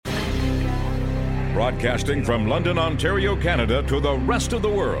Broadcasting from London, Ontario, Canada to the rest of the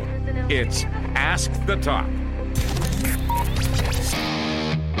world, it's Ask the Top.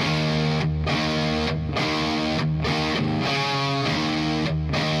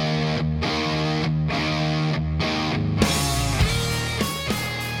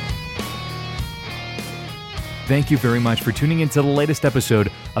 Thank you very much for tuning into the latest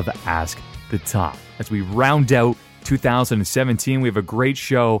episode of Ask the Top. As we round out 2017, we have a great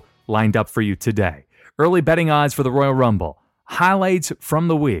show lined up for you today. Early betting odds for the Royal Rumble, highlights from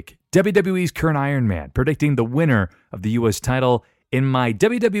the week, WWE's current Ironman, predicting the winner of the U.S. title in my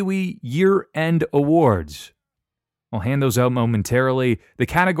WWE Year End Awards. I'll hand those out momentarily. The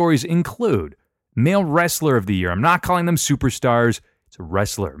categories include Male Wrestler of the Year. I'm not calling them superstars. It's a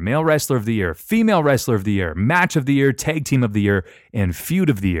wrestler. Male Wrestler of the Year, Female Wrestler of the Year, Match of the Year, Tag Team of the Year, and Feud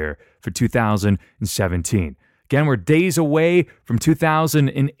of the Year for 2017. Again, we're days away from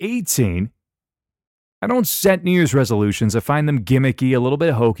 2018. I don't set New Year's resolutions. I find them gimmicky, a little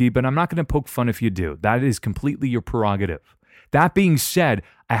bit hokey, but I'm not going to poke fun if you do. That is completely your prerogative. That being said,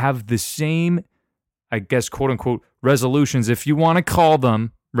 I have the same, I guess, quote-unquote, resolutions, if you want to call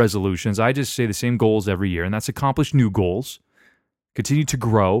them resolutions. I just say the same goals every year, and that's accomplish new goals. Continue to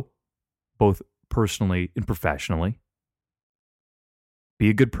grow, both personally and professionally. Be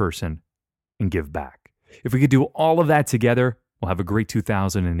a good person and give back. If we could do all of that together, we'll have a great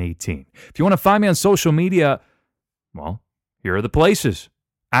 2018. If you want to find me on social media, well, here are the places.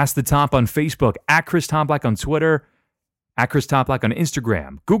 Ask the Top on Facebook, at Chris Toplack on Twitter, at Chris Toplack on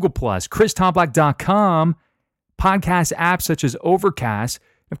Instagram, Google+, ChrisToplack.com, podcast apps such as Overcast,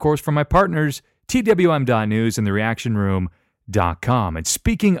 and of course, from my partners, TWM.news and The Reaction Room. And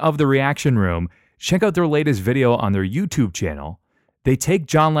speaking of The Reaction Room, check out their latest video on their YouTube channel. They take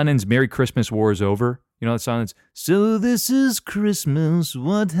John Lennon's Merry Christmas, War is Over. You know that song that's, so this is Christmas,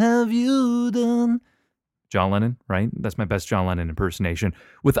 what have you done? John Lennon, right? That's my best John Lennon impersonation.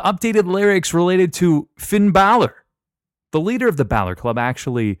 With updated lyrics related to Finn Balor. The leader of the Balor Club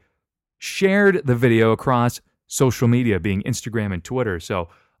actually shared the video across social media, being Instagram and Twitter. So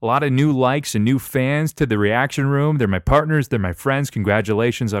a lot of new likes and new fans to The Reaction Room. They're my partners. They're my friends.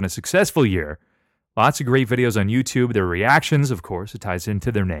 Congratulations on a successful year. Lots of great videos on YouTube. Their reactions, of course, it ties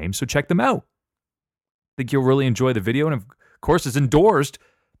into their name, so check them out. I think you'll really enjoy the video, and of course, it's endorsed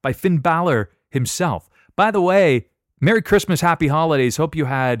by Finn Balor himself. By the way, Merry Christmas, Happy Holidays. Hope you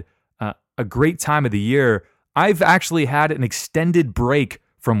had a great time of the year. I've actually had an extended break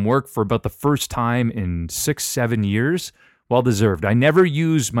from work for about the first time in 6-7 years. Well deserved. I never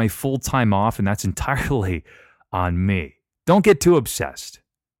use my full time off, and that's entirely on me. Don't get too obsessed.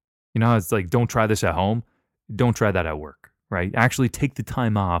 You know, it's like, don't try this at home. Don't try that at work, right? Actually take the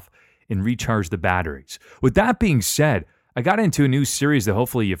time off and recharge the batteries. With that being said, I got into a new series that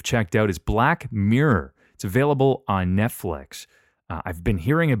hopefully you've checked out. It's Black Mirror. It's available on Netflix. I've been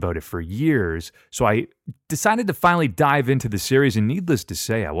hearing about it for years, so I decided to finally dive into the series, and needless to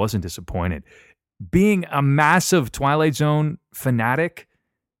say, I wasn't disappointed. Being a massive Twilight Zone fanatic,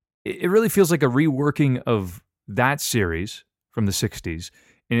 it really feels like a reworking of that series from the 60s,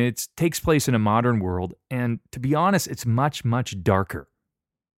 and it takes place in a modern world, and to be honest, it's much, much darker.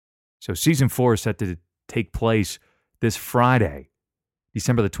 So season 4 is set to take place this Friday,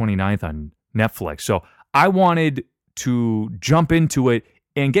 December the 29th on Netflix. So I wanted to jump into it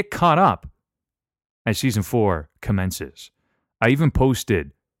and get caught up as season 4 commences. I even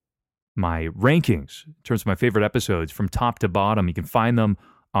posted my rankings in terms of my favorite episodes from top to bottom. You can find them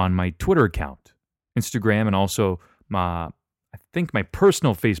on my Twitter account, Instagram, and also my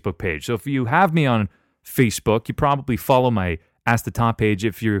personal Facebook page. So if you have me on Facebook, you probably follow my Ask the Top page.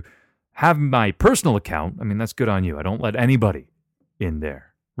 If you have my personal account, I mean, that's good on you. I don't let anybody in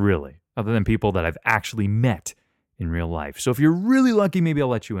there, really, other than people that I've actually met in real life. So if you're really lucky, maybe I'll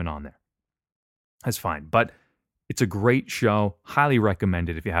let you in on there. That's fine. But it's a great show. Highly recommend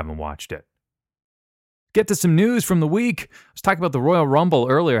it if you haven't watched it. Get to some news from the week. I was talking about the Royal Rumble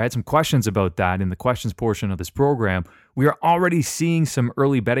earlier. I had some questions about that in the questions portion of this program. We are already seeing some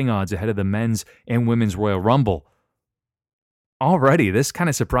early betting odds ahead of the men's and women's Royal Rumble. Already, this kind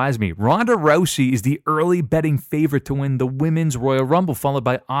of surprised me. Ronda Rousey is the early betting favorite to win the women's Royal Rumble, followed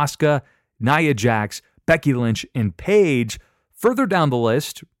by Asuka, Nia Jax, Becky Lynch, and Paige. Further down the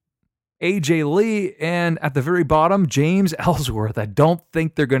list, AJ Lee, and at the very bottom, James Ellsworth. I don't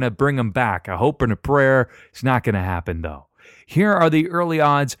think they're going to bring him back. A hope and a prayer. It's not going to happen, though. Here are the early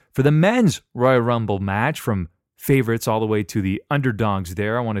odds for the men's Royal Rumble match, from favorites all the way to the underdogs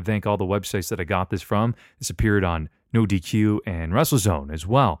there. I want to thank all the websites that I got this from. This appeared on No DQ and WrestleZone as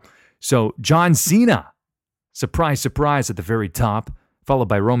well. So John Cena, surprise, surprise, at the very top, followed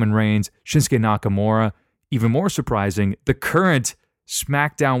by Roman Reigns, Shinsuke Nakamura. Even more surprising, the current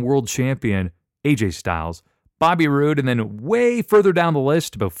SmackDown World Champion, AJ Styles, Bobby Roode, and then way further down the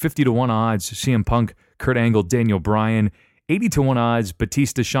list, about 50-1 odds, CM Punk, Kurt Angle, Daniel Bryan, 80-1 odds,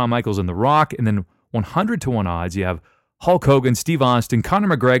 Batista, Shawn Michaels, and The Rock, and then 100-1 odds, you have Hulk Hogan, Steve Austin,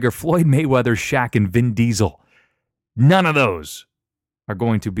 Conor McGregor, Floyd Mayweather, Shaq, and Vin Diesel. None of those are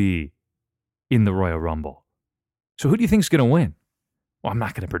going to be in the Royal Rumble. So who do you think is going to win? Well, I'm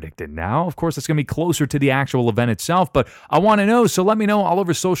not going to predict it now. Of course, it's going to be closer to the actual event itself, but I want to know, so let me know all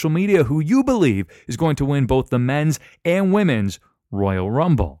over social media who you believe is going to win both the men's and women's Royal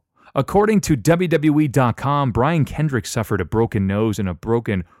Rumble. According to WWE.com, Brian Kendrick suffered a broken nose and a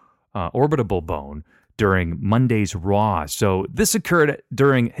broken orbital bone during Monday's Raw. So this occurred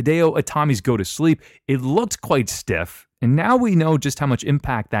during Hideo Itami's Go to Sleep. It looked quite stiff, and now we know just how much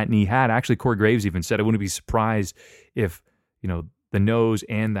impact that knee had. Actually, Corey Graves even said I wouldn't be surprised if, the nose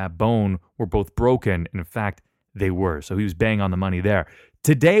and that bone were both broken. And in fact, they were. So he was bang on the money there.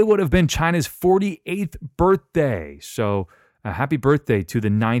 Today would have been China's 48th birthday. So happy birthday to the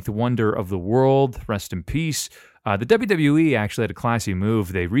ninth wonder of the world. Rest in peace. The WWE actually had a classy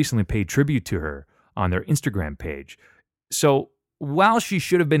move. They recently paid tribute to her on their Instagram page. So while she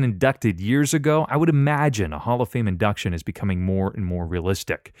should have been inducted years ago, I would imagine a Hall of Fame induction is becoming more and more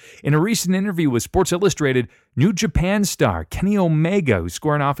realistic. In a recent interview with Sports Illustrated, New Japan star Kenny Omega, who's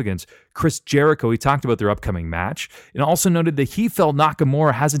squaring off against Chris Jericho, he talked about their upcoming match and also noted that he felt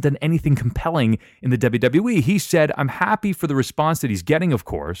Nakamura hasn't done anything compelling in the WWE. He said, "I'm happy for the response that he's getting, of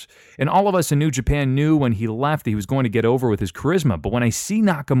course, and all of us in New Japan knew when he left that he was going to get over with his charisma, but when I see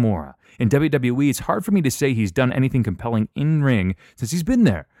Nakamura in WWE, it's hard for me to say he's done anything compelling in ring since he's been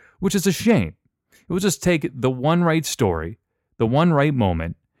there, which is a shame. It will just take the one right story, the one right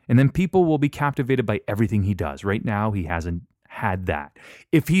moment, and then people will be captivated by everything he does. Right now, he hasn't had that.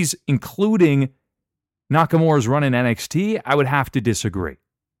 If he's including Nakamura's run in NXT, I would have to disagree.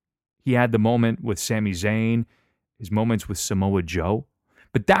 He had the moment with Sami Zayn, his moments with Samoa Joe.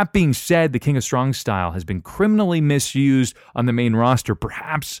 But that being said, the King of Strong Style has been criminally misused on the main roster.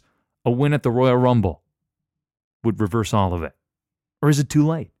 Perhaps a win at the Royal Rumble would reverse all of it. Or is it too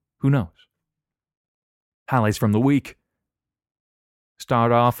late? Who knows? Highlights from the week.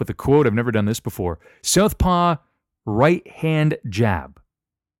 Start off with a quote. I've never done this before. Southpaw right hand jab.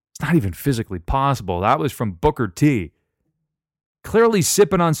 It's not even physically possible. That was from Booker T. Clearly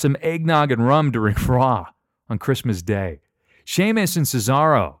sipping on some eggnog and rum during Raw on Christmas Day. Sheamus and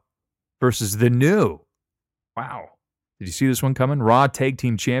Cesaro versus The New. Wow. Did you see this one coming? Raw Tag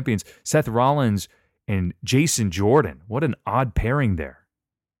Team Champions Seth Rollins and Jason Jordan. What an odd pairing there.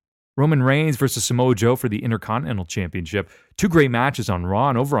 Roman Reigns versus Samoa Joe for the Intercontinental Championship. Two great matches on Raw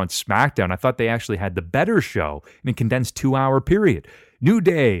and over on SmackDown. I thought they actually had the better show in a condensed 2-hour period. New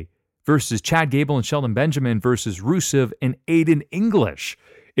Day versus Chad Gable and Shelton Benjamin versus Rusev and Aiden English.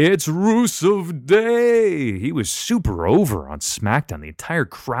 It's Rusev Day. He was super over on SmackDown. The entire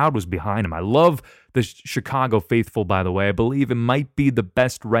crowd was behind him. I love the Chicago faithful, by the way. I believe it might be the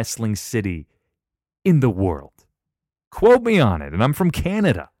best wrestling city in the world. Quote me on it. And I'm from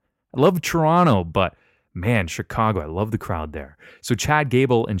Canada. I love Toronto, but man, Chicago, I love the crowd there. So Chad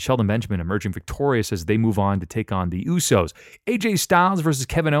Gable and Shelton Benjamin emerging victorious as they move on to take on the Usos. AJ Styles versus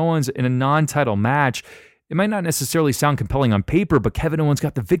Kevin Owens in a non-title match. It might not necessarily sound compelling on paper, but Kevin Owens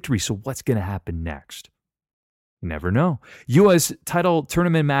got the victory, so what's going to happen next? You never know. U.S. title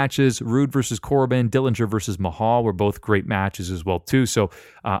tournament matches, Rude versus Corbin, Dillinger versus Mahal were both great matches as well, too. So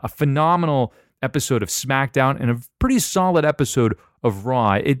a phenomenal episode of SmackDown and a pretty solid episode of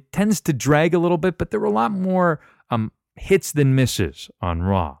Raw. It tends to drag a little bit, but there were a lot more hits than misses on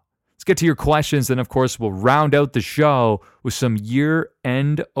Raw. Let's get to your questions, then of course we'll round out the show with some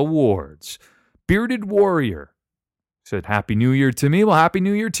year-end awards. Bearded Warrior said, Happy New Year to me. Well, Happy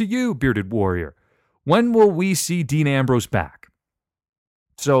New Year to you, Bearded Warrior. When will we see Dean Ambrose back?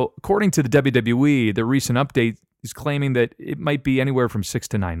 So according to the WWE, the recent update is claiming that it might be anywhere from 6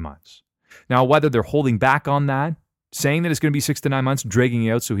 to 9 months. Now, whether they're holding back on that, saying that it's going to be 6 to 9 months, dragging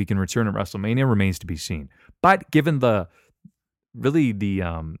it out so he can return at WrestleMania remains to be seen. But given the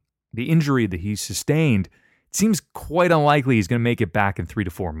injury that he sustained, it seems quite unlikely he's going to make it back in 3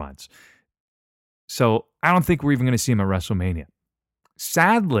 to 4 months. So I don't think we're even going to see him at WrestleMania.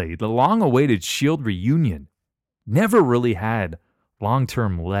 Sadly, the long-awaited Shield reunion never really had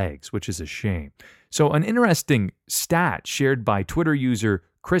long-term legs, which is a shame. So an interesting stat shared by Twitter user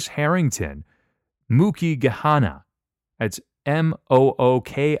Chris Harrington, Mookie Gahana, that's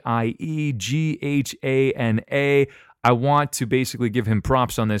Mookiegehana. I want to basically give him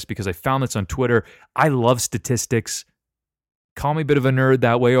props on this because I found this on Twitter. I love statistics. Call me a bit of a nerd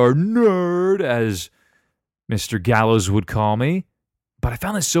that way, or nerd, as Mr. Gallows would call me. But I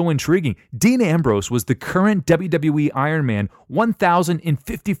found this so intriguing. Dean Ambrose was the current WWE Ironman,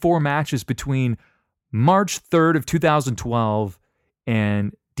 1,054 matches between March 3rd of 2012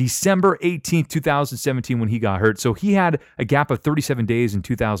 and December 18th, 2017 when he got hurt. So he had a gap of 37 days in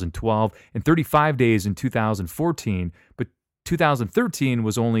 2012 and 35 days in 2014, but 2013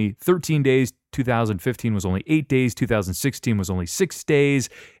 was only 13 days, 2015 was only 8 days, 2016 was only 6 days,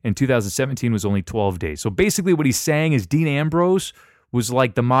 and 2017 was only 12 days. So basically what he's saying is Dean Ambrose was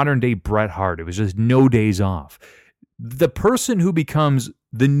like the modern day Bret Hart. It was just no days off. The person who becomes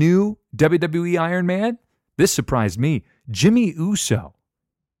the new WWE Iron Man, this surprised me, Jimmy Uso.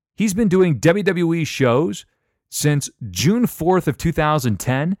 He's been doing WWE shows since June 4th of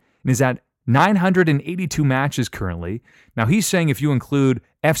 2010 and is at 982 matches currently. Now he's saying if you include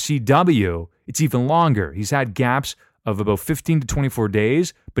FCW, it's even longer. He's had gaps of about 15 to 24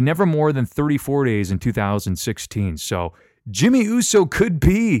 days, but never more than 34 days in 2016. So Jimmy Uso could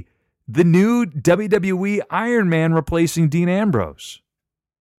be the new WWE Iron Man replacing Dean Ambrose.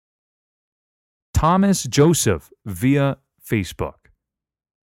 Thomas Joseph via Facebook.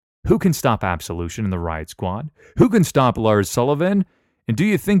 Who can stop Absolution in the Riot Squad? Who can stop Lars Sullivan? And do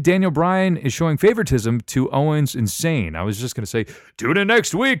you think Daniel Bryan is showing favoritism to Owens and Zayn? I was just going to say, tune in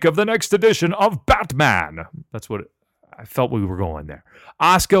next week of the next edition of Batman. That's what I felt we were going there.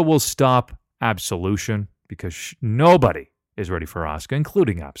 Asuka will stop Absolution because nobody is ready for Asuka,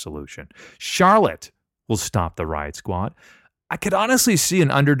 including Absolution. Charlotte will stop the Riot Squad. I could honestly see an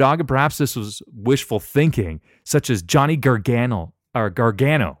underdog, and perhaps this was wishful thinking, such as Johnny Gargano,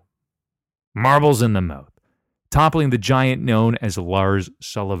 marbles in the mouth, toppling the giant known as Lars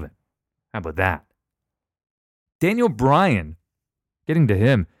Sullivan. How about that? Daniel Bryan, getting to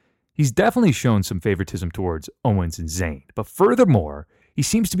him, he's definitely shown some favoritism towards Owens and Zayn. But furthermore, he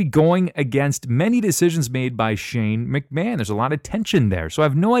seems to be going against many decisions made by Shane McMahon. There's a lot of tension there. So I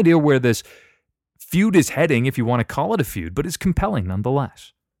have no idea where this feud is heading, if you want to call it a feud, but it's compelling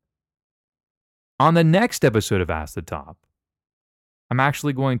nonetheless. On the next episode of Ask the Top, I'm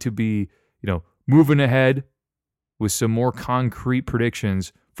actually going to be, moving ahead with some more concrete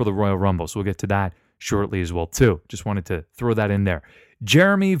predictions for the Royal Rumble. So we'll get to that shortly as well, too. Just wanted to throw that in there.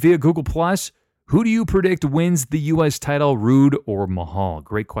 Jeremy via Google+, who do you predict wins the U.S. title, Rude or Mahal?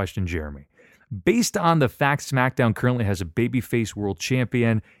 Great question, Jeremy. Based on the fact SmackDown currently has a babyface world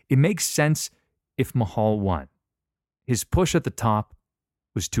champion, it makes sense if Mahal won. His push at the top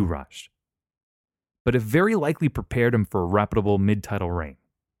was too rushed, but it very likely prepared him for a reputable mid-title reign.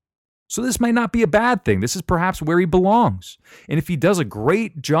 So this might not be a bad thing. This is perhaps where he belongs. And if he does a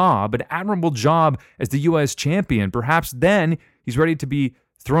great job, an admirable job as the U.S. champion, perhaps then he's ready to be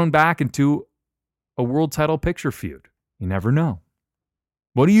thrown back into a world title picture feud. You never know.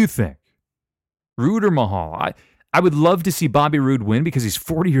 What do you think? Rude or Mahal? I would love to see Bobby Roode win because he's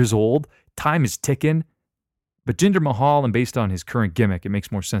 40 years old. Time is ticking. But Jinder Mahal, and based on his current gimmick, it makes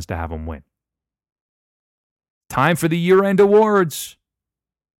more sense to have him win. Time for the Year End Awards.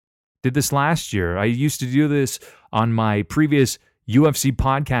 Did this last year. I used to do this on my previous UFC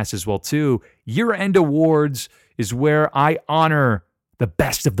podcast as well, too. Year End Awards is where I honor the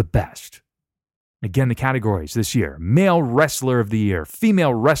best of the best. Again, the categories this year: Male Wrestler of the Year,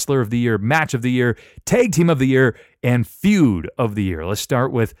 Female Wrestler of the Year, Match of the Year, Tag Team of the Year, and Feud of the Year. Let's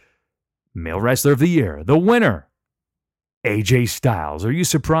start with Male Wrestler of the Year. The winner, AJ Styles. Are you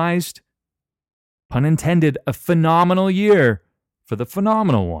surprised? Pun intended, a phenomenal year for the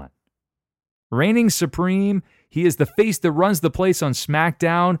phenomenal one. Reigning supreme, he is the face that runs the place on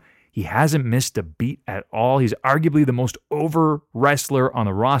SmackDown. He hasn't missed a beat at all. He's arguably the most over wrestler on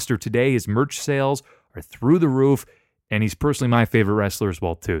the roster today. His merch sales are through the roof, and he's personally my favorite wrestler as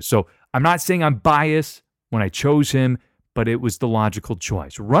well, too. So I'm not saying I'm biased when I chose him, but it was the logical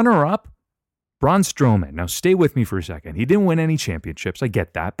choice. Runner-up, Braun Strowman. Now, stay with me for a second. He didn't win any championships. I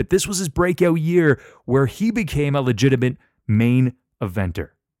get that. But this was his breakout year where he became a legitimate main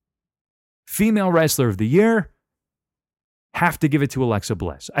eventer. Female Wrestler of the Year, have to give it to Alexa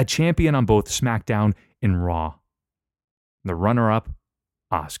Bliss, a champion on both SmackDown and Raw. The runner-up,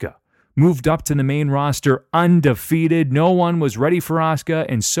 Asuka. Moved up to the main roster undefeated. No one was ready for Asuka,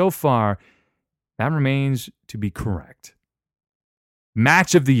 and so far, that remains to be correct.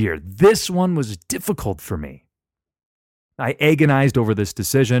 Match of the Year. This one was difficult for me. I agonized over this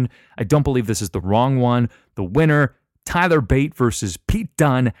decision. I don't believe this is the wrong one. The winner, Tyler Bate versus Pete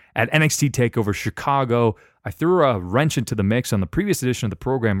Dunne at NXT TakeOver Chicago. I threw a wrench into the mix on the previous edition of the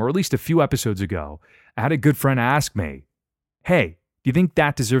program, or at least a few episodes ago. I had a good friend ask me, hey, Do you think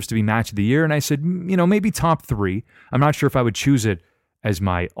that deserves to be match of the year? And I said, maybe top 3. I'm not sure if I would choose it as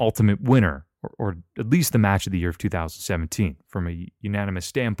my ultimate winner or at least the match of the year of 2017 from a unanimous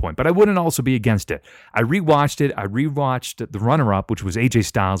standpoint. But I wouldn't also be against it. I rewatched it. I rewatched the runner-up, which was AJ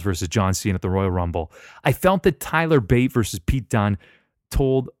Styles versus John Cena at the Royal Rumble. I felt that Tyler Bate versus Pete Dunne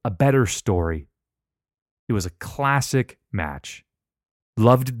told a better story. It was a classic match.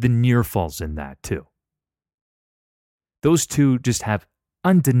 Loved the near falls in that too. Those two just have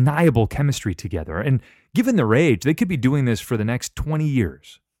undeniable chemistry together. And given their age, they could be doing this for the next 20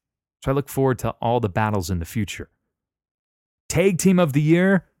 years. So I look forward to all the battles in the future. Tag team of the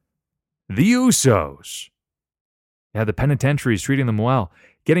year, the Usos. Yeah, the penitentiaries treating them well.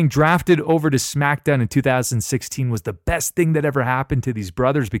 Getting drafted over to SmackDown in 2016 was the best thing that ever happened to these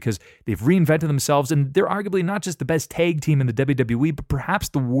brothers because they've reinvented themselves and they're arguably not just the best tag team in the WWE, but perhaps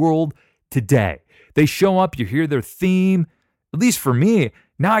the world today. They show up, you hear their theme. At least for me,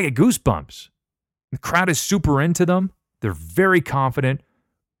 now I get goosebumps. The crowd is super into them. They're very confident.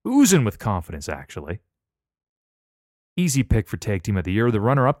 Oozing with confidence, actually. Easy pick for Tag Team of the Year. The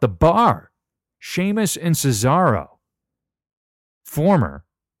runner-up, The Bar. Sheamus and Cesaro. Former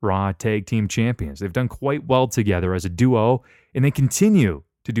Raw Tag Team Champions. They've done quite well together as a duo, and they continue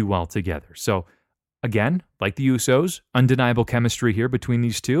to do well together. So, again, like the Usos, undeniable chemistry here between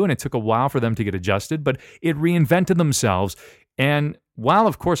these two, and it took a while for them to get adjusted, but it reinvented themselves. And while,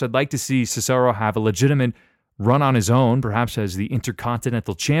 of course, I'd like to see Cesaro have a legitimate run on his own, perhaps as the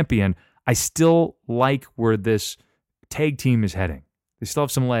Intercontinental Champion, I still like where this tag team is heading. They still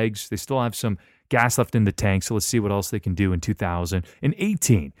have some legs. They still have some gas left in the tank, so let's see what else they can do in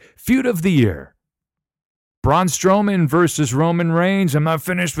 2018. Feud of the year. Braun Strowman versus Roman Reigns. I'm not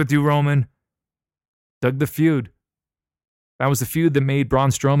finished with you, Roman. Dug the feud. That was the feud that made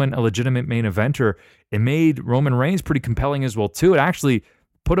Braun Strowman a legitimate main eventer. It made Roman Reigns pretty compelling as well, too. It actually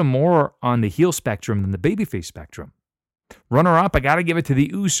put him more on the heel spectrum than the babyface spectrum. Runner-up, I got to give it to the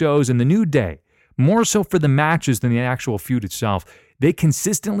Usos and the New Day. More so for the matches than the actual feud itself. They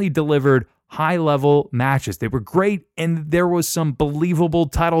consistently delivered high-level matches. They were great, and there was some believable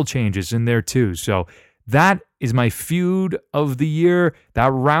title changes in there, too. So that is my feud of the year.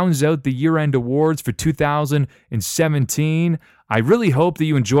 That rounds out the year-end awards for 2017. I really hope that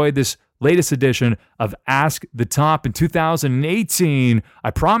you enjoyed this latest edition of Ask the Top in 2018. I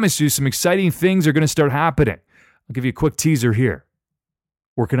promise you some exciting things are going to start happening. I'll give you a quick teaser here.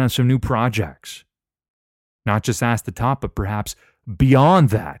 Working on some new projects. Not just Ask the Top, but perhaps beyond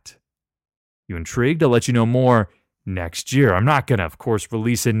that. You intrigued? I'll let you know more next year. I'm not going to, of course,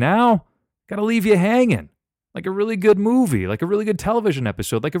 release it now. Got to leave you hanging. Like a really good movie, like a really good television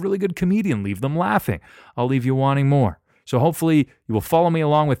episode, like a really good comedian. Leave them laughing. I'll leave you wanting more. So hopefully you will follow me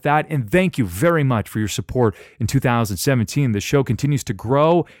along with that. And thank you very much for your support in 2017. The show continues to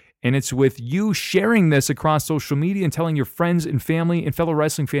grow, and it's with you sharing this across social media and telling your friends and family and fellow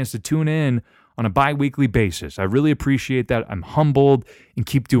wrestling fans to tune in on a bi-weekly basis. I really appreciate that. I'm humbled, and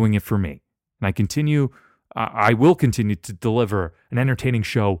keep doing it for me. And I will continue to deliver an entertaining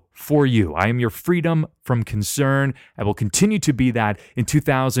show for you. I am your freedom from concern. I will continue to be that in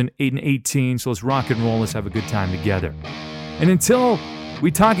 2018. So let's rock and roll. Let's have a good time together. And until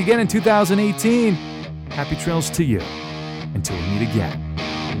we talk again in 2018, happy trails to you. Until we meet again.